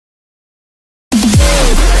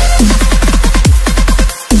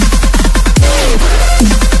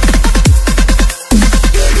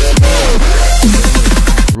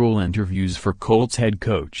for Colts head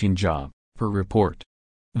coaching job, per report.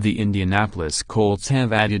 The Indianapolis Colts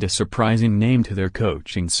have added a surprising name to their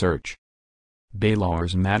coaching search.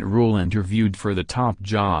 Baylor's Matt Rhule interviewed for the top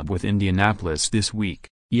job with Indianapolis this week,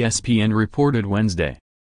 ESPN reported Wednesday.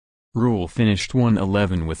 Rhule finished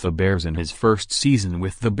 1-11 with the Bears in his first season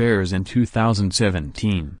with the Bears in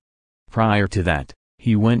 2017. Prior to that,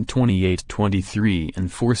 he went 28-23 in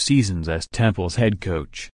 4 seasons as Temple's head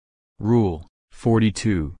coach. Rhule,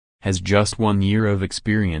 42, has just 1 year of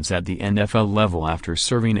experience at the NFL level after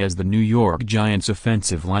serving as the New York Giants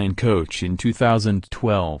offensive line coach in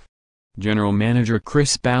 2012. General Manager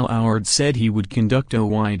Chris Ballard said he would conduct a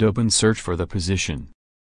wide-open search for the position.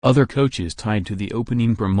 Other coaches tied to the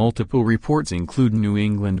opening per multiple reports include New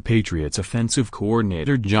England Patriots offensive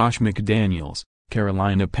coordinator Josh McDaniels,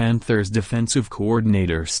 Carolina Panthers defensive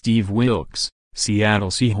coordinator Steve Wilks, Seattle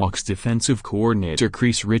Seahawks defensive coordinator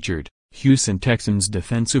Chris Richard, Houston Texans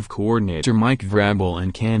defensive coordinator Mike Vrabel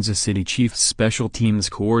and Kansas City Chiefs special teams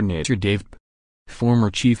coordinator Dave P.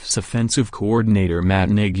 Former Chiefs offensive coordinator Matt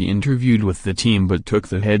Nagy interviewed with the team but took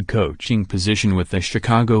the head coaching position with the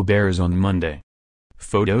Chicago Bears on Monday.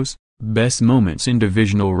 Photos, best moments in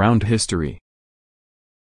divisional round history.